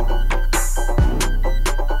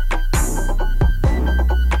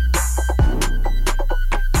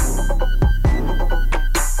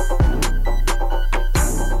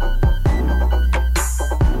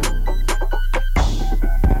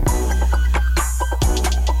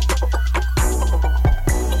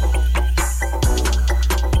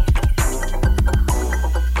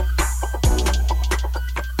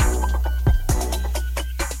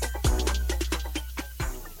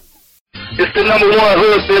 It's the #1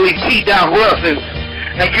 hood Billy T. Ruffins,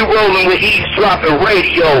 and you rolling with Eavesdropping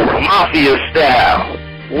Radio, Mafia style.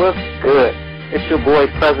 What's good? It's your boy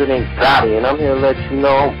President Gotti, and I'm here to let you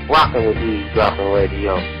know I'm rocking with Eavesdropping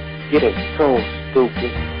Radio. Get in tune,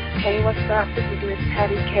 stupid. Hey, what's up? This is Miss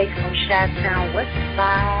Patty Cake from Chi-Town West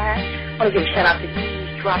Side. I want to give a shout out to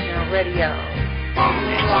Eavesdropping Radio.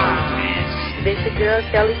 This your girl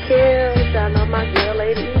Kelly Kills. I know my girl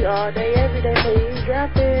Lady all day, every day for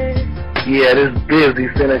Eavesdropping. Yeah, this Busy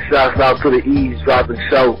sending shouts out to the Eavesdropping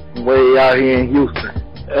Show way out here in Houston.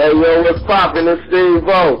 Hey, yo, what's poppin'? It's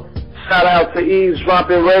Steve-O. Shout out to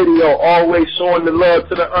Eavesdropping Radio, always showing the love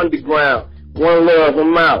to the underground. One love,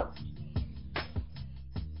 I'm out.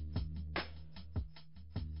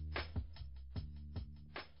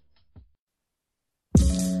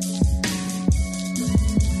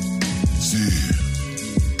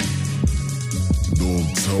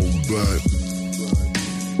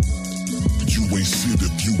 But you ain't shit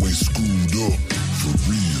if you ain't screwed up, for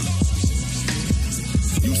real.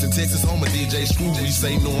 Houston, Texas, home of DJ Screw. We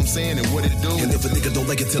say, know what I'm saying, and what it do. And if a nigga don't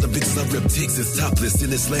like it, tell the bitches I rip Texas topless in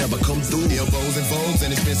this lab, I come through. Elbows and Vogues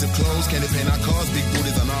and expensive clothes. Candy paint our cars, big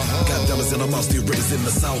booties on our hoes. Got dollars and I'm out still representing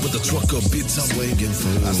the South with the truck up, bitch, I'm swinging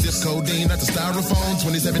through. I sip codeine at the styrofoam.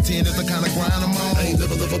 2017 is the kind of grind I'm on. I ain't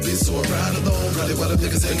never love a bitch, so I ride alone. Probably why the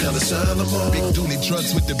niggas ain't kinda shine them on. Big dually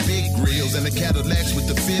trucks with the big grills and the Cadillacs with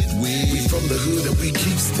the fifth wheel. We from the hood and we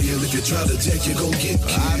keep still. If you try to jack, you gon' get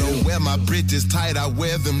killed. I don't wear my britches tight, I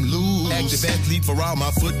wear them loose. Active athlete for all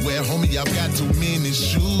my footwear, homie, I've got too many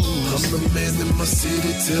shoes. I'm the man in my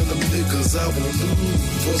city, tell them niggas I won't lose.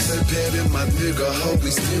 Force that pad in my nigga, how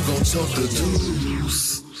we still gon' chunk the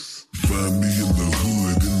deuce. Find me in the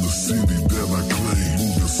hood, in the city that I claim.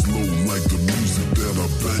 Moving slow like the music that I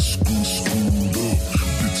bash, screwed up.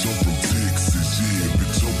 Bitch, I'm from Texas, yeah.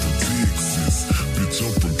 Bitch, I'm from Texas. Bitch,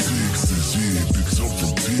 I'm from Texas, yeah. Bitch, I'm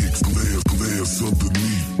from Texas. Glass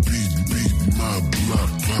underneath, beat my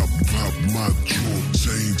block, pop my trunk.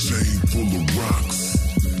 Chain full of rocks.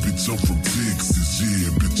 Bitch, I'm from Texas,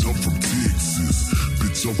 yeah. Bitch, I'm from Texas.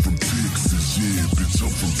 Bitch, I'm from Texas, yeah. Bitch, I'm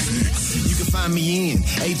from Texas. You can find me in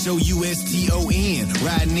Houston,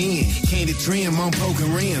 riding in. Candy trim on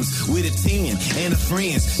poking rims with a 10 and a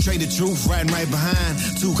friends. Trade the truth, riding right behind.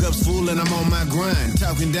 2 cups full and I'm on my grind.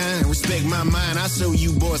 Talking down, respect my mind. I show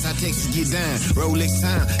you boys how Texas get down. Rolex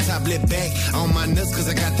time, top lip back on my nuts cause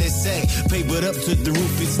I got that sack. Papered up to the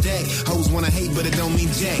roof, it's stacked. Hoes wanna hate but it don't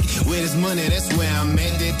mean jack. Where there's money, that's where I'm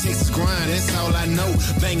at. That Texas grind, that's all I know.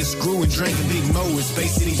 Banging, screwing, drinking Big Mo. In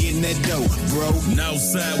Space City getting that dough, bro.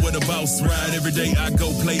 Outside where the boss ride. Every day I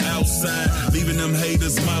go play outside. Leaving them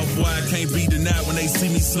haters mouth wide. Can't be denied when they see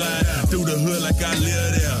me slide through the hood like I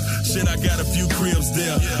live there. Shit, I got a few cribs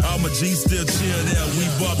there. All my G's still chill there. We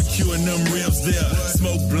barbecuing them ribs there.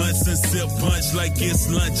 Smoke blunts and sip punch like it's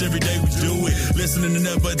lunch. Every day we do it. Listening to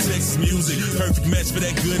nothing but Texas music. Perfect match for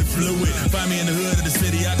that good fluid. Find me in the hood of the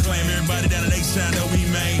city. I claim everybody down in H-Town know me,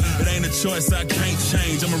 man. It ain't a choice I can't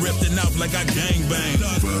change. I'ma rip it off like I gangbang.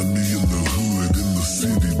 Find me in the hood, in the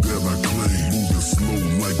city that I claim. Moving slow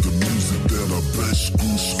like the music that I bash,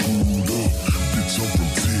 screwed up. Bitch, I'm from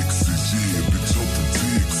Texas, yeah. Bitch, I'm from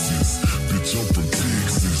Texas. Bitch, I'm from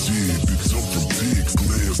Texas, yeah. Bitch, I'm from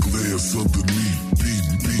Texas. Glass underneath, beat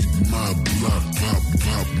my block,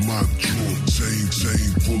 pop my trunk. Chain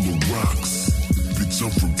full of rocks. Bitch,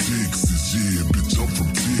 I'm from Texas, yeah. Bitch, I'm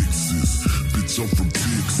from Texas. Bitch, I'm from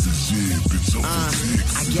Texas, yeah. Bitch, I'm from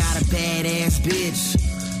Texas. I got a badass bitch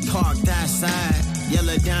parked outside.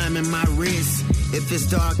 Yellow dime in my wrist. If it's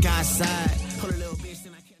dark outside, put a little bitch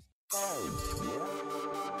in I can't.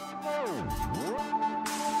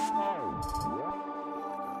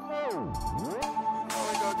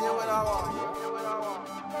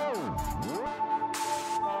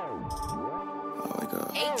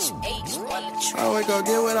 I wake up,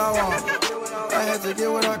 get what I want. I had to get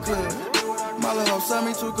what I could. My little hoe sent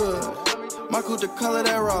me too good. My coupe the color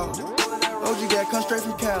that raw. OG got come straight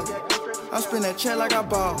from Cali. I spin that check like I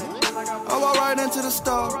bought. I walk right into the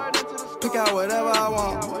store. Pick out whatever I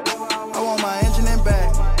want. I want my engine in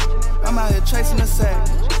back. I'm out here chasing the sack.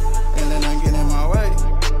 And then I get in my way.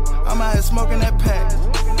 I'm out here smoking that pack.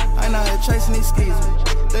 I ain't out here chasing these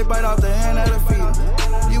skeezers. They bite off the hand that'll feed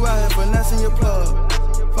them. You out here finessing your plug.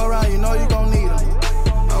 4 round, you know you gon' need them.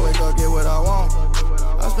 I wake up, get what I want.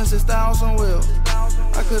 I spent 6,000 on some wheels.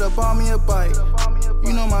 I could've bought me a bike.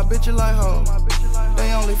 You know my bitches like hoes.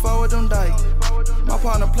 They only fuck with them dykes. My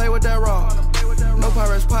partner play with that raw. No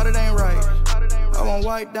pirates pot, it ain't right. I want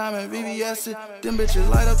white diamond VVS. Them bitches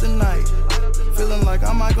light up the night. Feeling like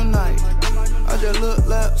I'm Michael Knight. I just look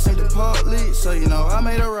left, seen the police, so you know I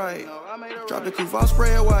made it right. Drop the coupe, I'll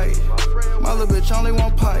spray it white. My little bitch only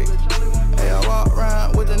want pipe. Hey, I walk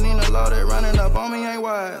around with the Nina loaded, running up on me ain't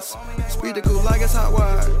wise. Speed the coupe like it's hot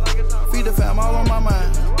wire. Feed the fam all on my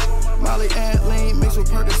mind. Molly and lean mixed with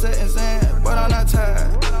Percocet and Zan, but I'm not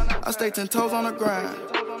tired. I stay 10 toes on the grind.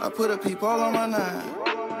 I put a peep all on my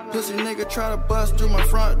 9. Pussy nigga try to bust through my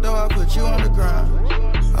front door, I put you on the ground.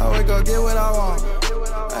 I wake up, get what I want.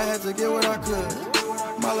 I had to get what I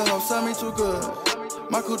could. My little hoe sent me too good.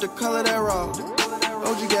 My coupe the color that raw.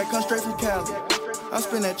 OG got come straight from Cali. I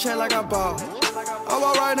spin that check like I bought. I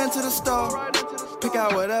walk right into the store. Pick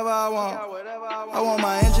out whatever I want. I want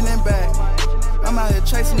my engine in back. I'm out here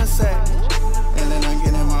chasing the sack. And then I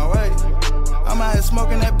get in my way. I'm out here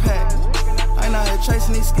smoking that pack. I ain't out here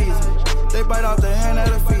chasing these skeezers. They bite off the hand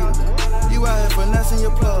that'll feed them. You out here finessing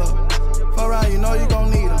your plug. 4 round, you know you gon'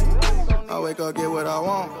 need them. I wake up, get what I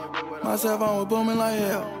want. My cell phone was booming like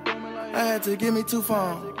hell. I had to give me 2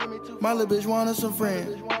 phones. My little bitch wanted some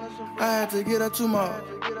friends. I had to get her 2 more.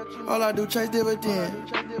 All I do chase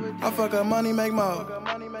dividend. I fuck up money, make more.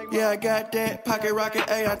 Yeah, I got that pocket rocket,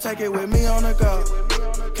 ayy, I take it with me on the go.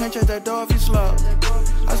 Can't check that door if you slow.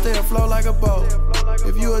 I stay afloat like a boat.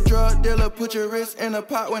 If you a drug dealer, put your wrist in a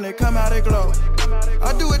pot when it come out, it glow.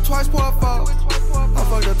 I do it twice, pour a four. I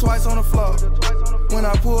fucked her twice on the floor. When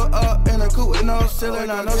I pull up in a coupe with no ceiling,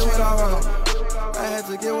 I know she gon' run. I had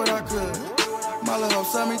to get what I could. My little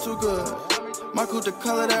hoe sent me too good. My coupe the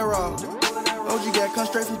color that raw. OG got come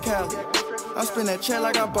straight from Cali. I spin that check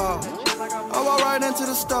like I bought. I walk right into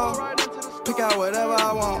the store. Pick out whatever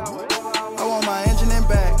I want. I want my engine in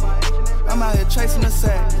back. I'm out here chasing the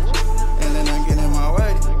sack. And then I get in my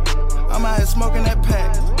way. I'm out here smoking that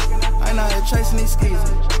pack. I ain't out here chasing these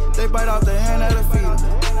skeezers. They bite off the hand that'll feed them.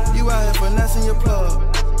 You out here finessing your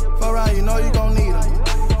plug. For round, you know you gon' need them.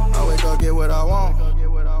 I wake up, get what I want.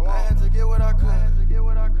 I had to get what I could.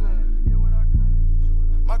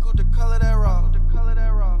 My coupe the color that raw.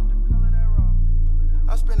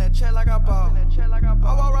 I spin that check like I bought.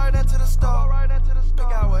 I walk right into the store. Pick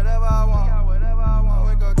out whatever I want. I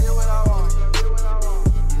wake up, get what I want.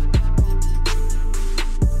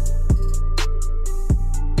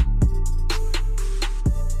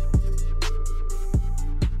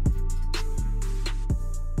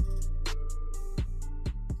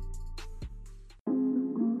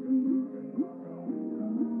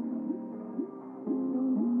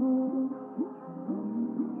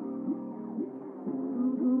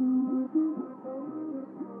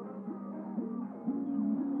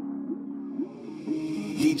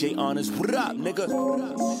 DJ Honest, what up, nigga?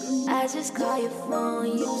 I just call your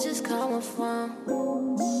phone, you just call my phone.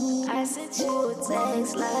 I sent you a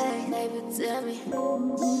text like, baby, tell me.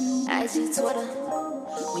 IG Twitter,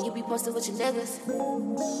 when you be posted with your niggas.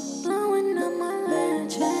 Blowing up my line,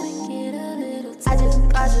 trying to get a little I just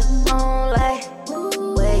called your phone like,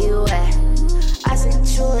 where you at? I sent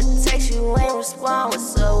you a text, you ain't respond,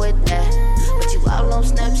 what's up with that? But you all on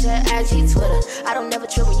Snapchat, IG, Twitter. I don't never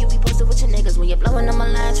trip when you be posted with your niggas. When you're blowing on my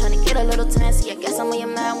line, trying to get a little time. See, I guess I'm on your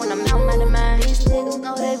mind when I'm out my mind. These niggas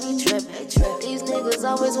know they be trippin'. These niggas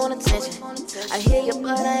always want attention. I hear you,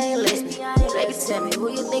 but I ain't listening. Baby, tell me, who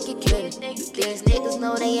you think you kidding? These niggas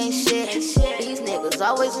know they ain't shit. These niggas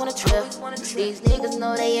always wanna trip. These niggas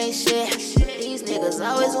know they ain't shit. These niggas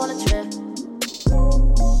always wanna trip.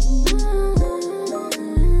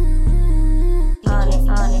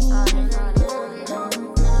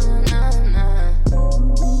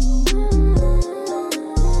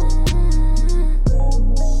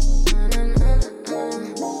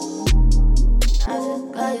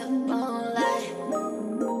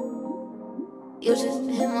 You just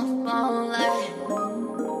hit my phone like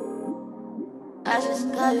I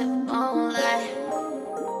just got your phone like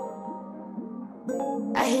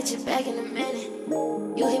I hit you back in a minute.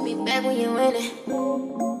 You hit me back when you win it.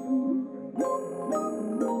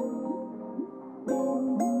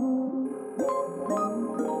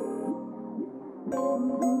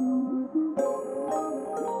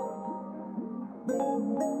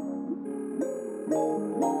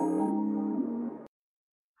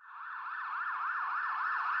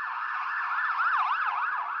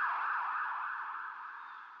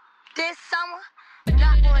 This summer,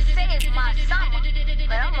 not gonna say it's my summer,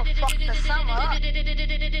 but I'ma fuck the summer up.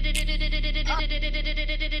 I'ma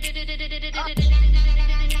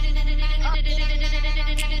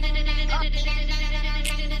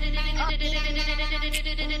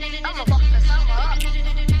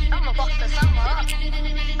fuck the summer up.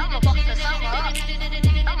 I'ma fuck the summer up. I'ma fuck the summer up.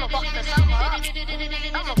 I'ma fuck the summer up.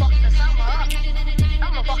 I'ma fuck the summer up.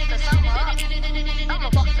 I'ma fuck the summer up. I'ma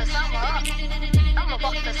fuck the summer up. I'ma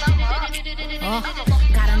fuck the summer up.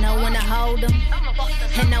 Gotta know when to hold them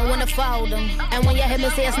and know when to fold them. And when you hear me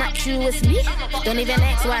say it's not you, it's me, don't even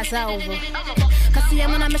ask why it's over. Cause see,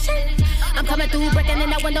 I'm on a machine. I'm coming through, breaking in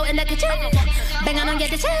that window in the kitchen. Banging on,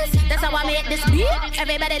 get the chance. That's how I made this beat.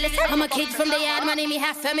 Everybody listen. I'm a kid from the yard, money me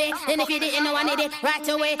half for me. And if you didn't know, I need it right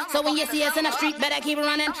away. So when you see us in the street, better keep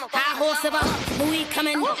running. High horse of a we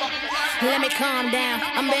coming. Let me calm down.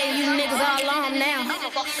 I'm betting you niggas all on now.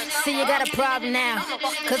 See, you got a problem now.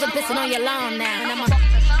 Cause I'm pissing on your lawn now. And I'ma fuck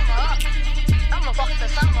the summer up. I'ma fuck the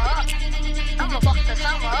summer up. I'ma fuck the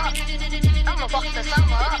summer up. I'ma fuck the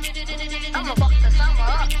summer up. I'ma fuck the summer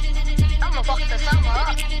up. I'ma fuck the summer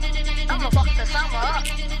up. I'ma fuck the summer up.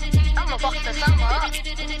 I'ma fuck the summer up.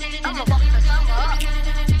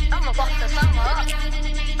 I'ma fuck the summer up.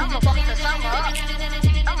 I'ma fuck the summer up.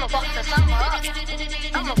 I'ma fuck the summer up.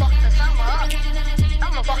 I'ma fuck the summer up.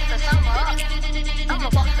 I'ma fuck the summer up. I'ma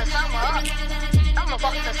fuck the summer up. I'ma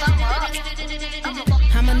fuck the summer up.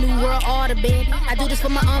 I'm a new world order, baby. I do this for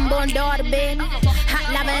my unborn daughter, baby.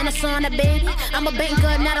 Hot lava in the sauna, baby. I'm a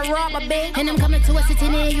banker, not a robber, baby. And I'm coming to a city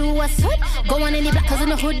near you, what's up? Going in the black, cause in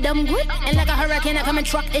the hood, I'm good. And like a hurricane, I come and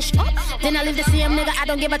truck-ish up. Then I leave the CM, nigga, I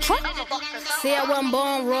don't give a truck. See, I wasn't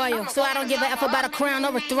born royal, so I don't give a F about a crown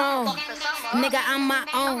or a throne. Nigga, I'm my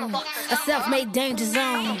own, a self-made danger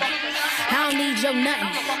zone. I don't need your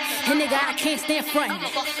nothing. And nigga, I can't stand frontin'.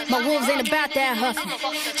 My wolves ain't about that huffing.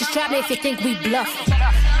 Just try me if you think we bluffing.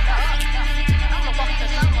 I'ma fuck the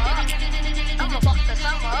summer up. I'ma fuck the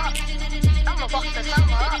summer up. I'ma fuck the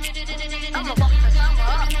summer up. I'ma fuck the summer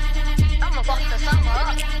up. I'ma fuck the summer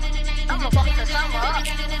up. I'ma fuck the summer up.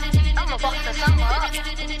 I'ma fuck the summer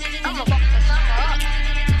up. I'ma fuck the summer up.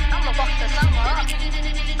 I'ma fuck the summer up.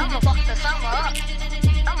 I'ma fuck the summer up.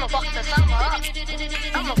 I'ma fuck the summer up.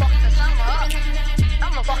 I'ma fuck the summer up.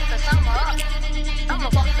 I'ma fuck the summer up. I'ma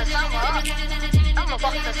fuck the summer up. I'ma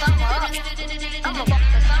fuck the summer up. I'ma fuck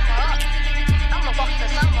the summer up. I'ma fuck the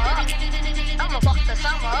summer up. I'ma fuck the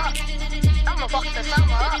summer up. I'ma fuck the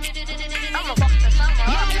summer up. I'ma fuck the summer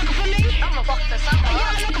up. Y'all looking for me? I'ma fuck the summer up.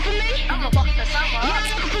 Y'all looking for me? I'ma fuck the summer up.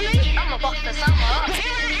 Y'all looking for me? I'ma fuck the summer up.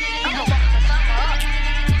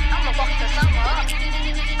 I'ma fuck the summer up.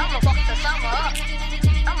 I'ma fuck the summer up.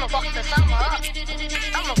 I'ma fuck the summer up. I'ma fuck the summer up.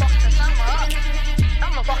 I'ma fuck the summer up.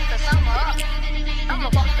 I'ma fuck the summer up. I'ma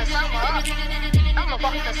fuck the summer up. I'ma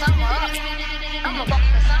fuck the summer up. I'ma fuck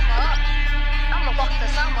the summer up. I'ma fuck the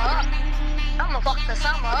summer up. I'ma fuck the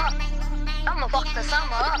summer up. I'ma fuck the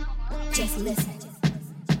summer up. Just listen.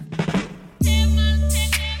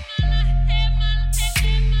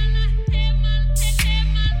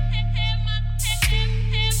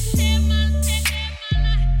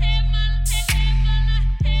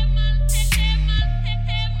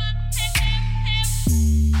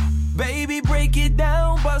 Baby, break it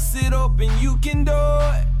down, bust it open, you can do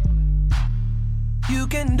it. You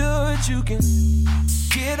can do it, you can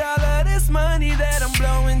get all of this money that I'm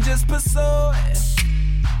blowing, just pursue it.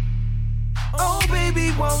 Oh,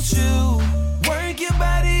 baby, won't you work your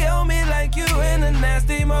body on me like you in a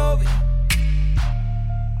nasty movie?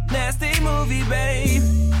 Nasty movie, babe.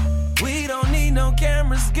 We don't need no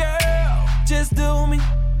cameras, girl, just do me.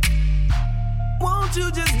 Won't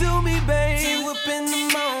you just do me, babe? 2 up in the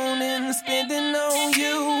morning, spending on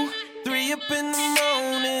you. 3 up in the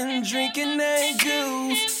morning, drinking that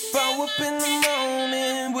goose. 4 up in the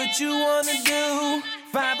morning, what you wanna do?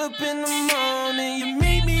 5 up in the morning, you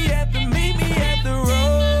meet me at the road.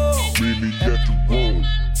 Meet me at the road.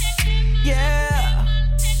 Yeah.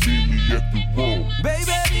 Meet me at the road.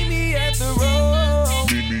 Baby, meet me at the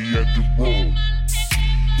road. Meet me at the road.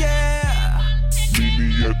 Yeah. Meet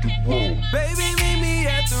me at the road. Baby, meet me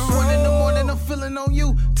at the road. 1 in the morning, I'm feeling on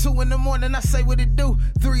you. 2 in the morning, I say what it do.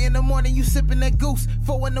 3 in the morning, you sipping that goose.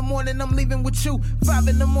 4 in the morning, I'm leaving with you. 5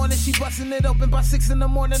 in the morning, she busting it open. By 6 in the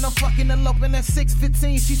morning, I'm fucking eloping. At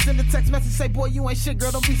 6:15, she send a text message, say, boy, you ain't shit,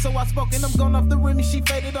 girl, don't be so outspoken. I'm going off the rim, and she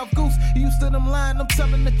faded off goose. You used to them lying, I'm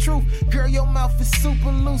telling the truth. Girl, your mouth is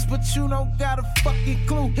super loose, but you don't got a fucking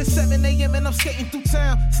clue. It's 7 a.m. and I'm skating through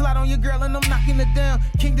town. Slide on your girl and I'm knocking it down.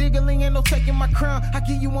 King Diggling ain't no taking my crown. I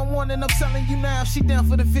give you 1 warning, I'm telling you now. She down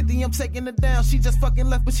for the 50, I'm taking it down. She just fucking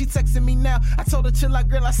left, but she texting me now. I told her, chill out,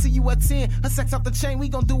 girl, I see you at 10. Her sex off the chain, we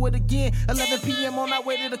gon' do it again. 11 p.m. on our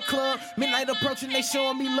way to the club. Midnight approaching, they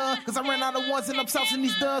showing me love. Cause I ran out of ones and I'm saucing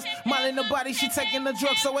these dubs. Molly the body, she taking the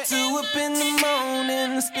drugs. So at 2 up in the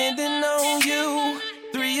morning, spending on you.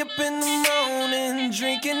 3 up in the morning,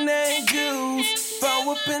 drinking that goose. 4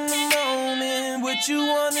 up in the morning, what you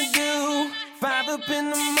wanna do? 5 up in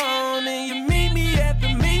the morning, you meet me at the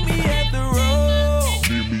road.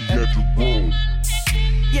 Meet me at the road.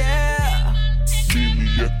 Yeah. Meet me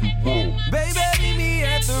at the road. Baby, meet me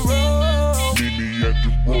at the road. Meet me at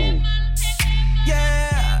the road.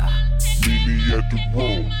 Yeah. Meet me at the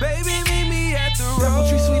road. Baby, meet me at the road. Double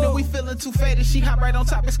tree sweeter, we feeling too faded. She hop right on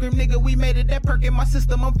top and scream, nigga, we made it. That perk in my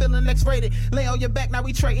system, I'm feeling X-rated. Lay on your back, now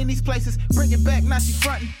we trading these places. Bring it back, now she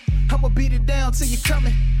frontin'. I'ma beat it down till you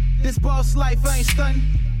coming. This boss life, I ain't stuntin'.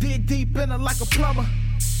 Dig deep in her like a plumber.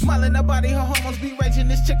 Smiling her body, her hormones be raging.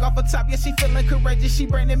 This chick off the top, yeah, she feeling courageous. She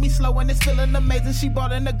bringing me slow and it's feeling amazing. She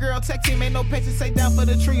bought in the girl, tech team, ain't no patience. Say down for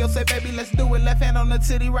the trio, say baby, let's do it. Left hand on the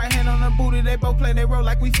titty, right hand on the booty. They both play their role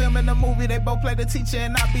like we filming a movie. They both play the teacher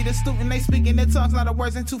and I be the student. They speaking their tongues, not the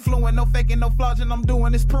words ain't too fluent. No faking, no flogging, I'm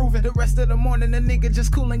doing it's proven. The rest of the morning, the nigga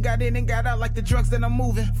just coolin'. Got in and got out like the drugs that I'm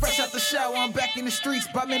moving. Fresh out the shower, I'm back in the streets.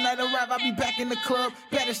 By midnight arrive, I'll be back in the club.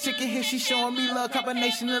 Baddest chick in here, she showing me love.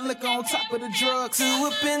 Combination of liquor on top of the drugs. 2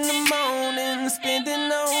 up in the morning,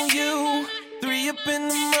 spending on you. 3 up in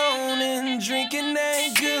the morning, drinking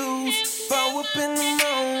that goose. 4 up in the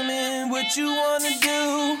morning, what you wanna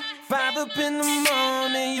do? 5 up in the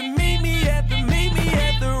morning, you meet me at the road.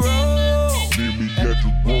 Meet me at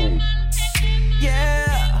the road.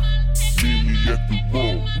 Yeah. Meet me at the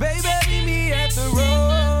road. Baby, meet me at the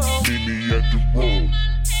road. Meet me at the road.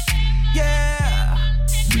 Yeah.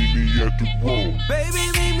 Meet me at the road. Baby,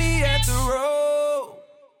 meet me at the road.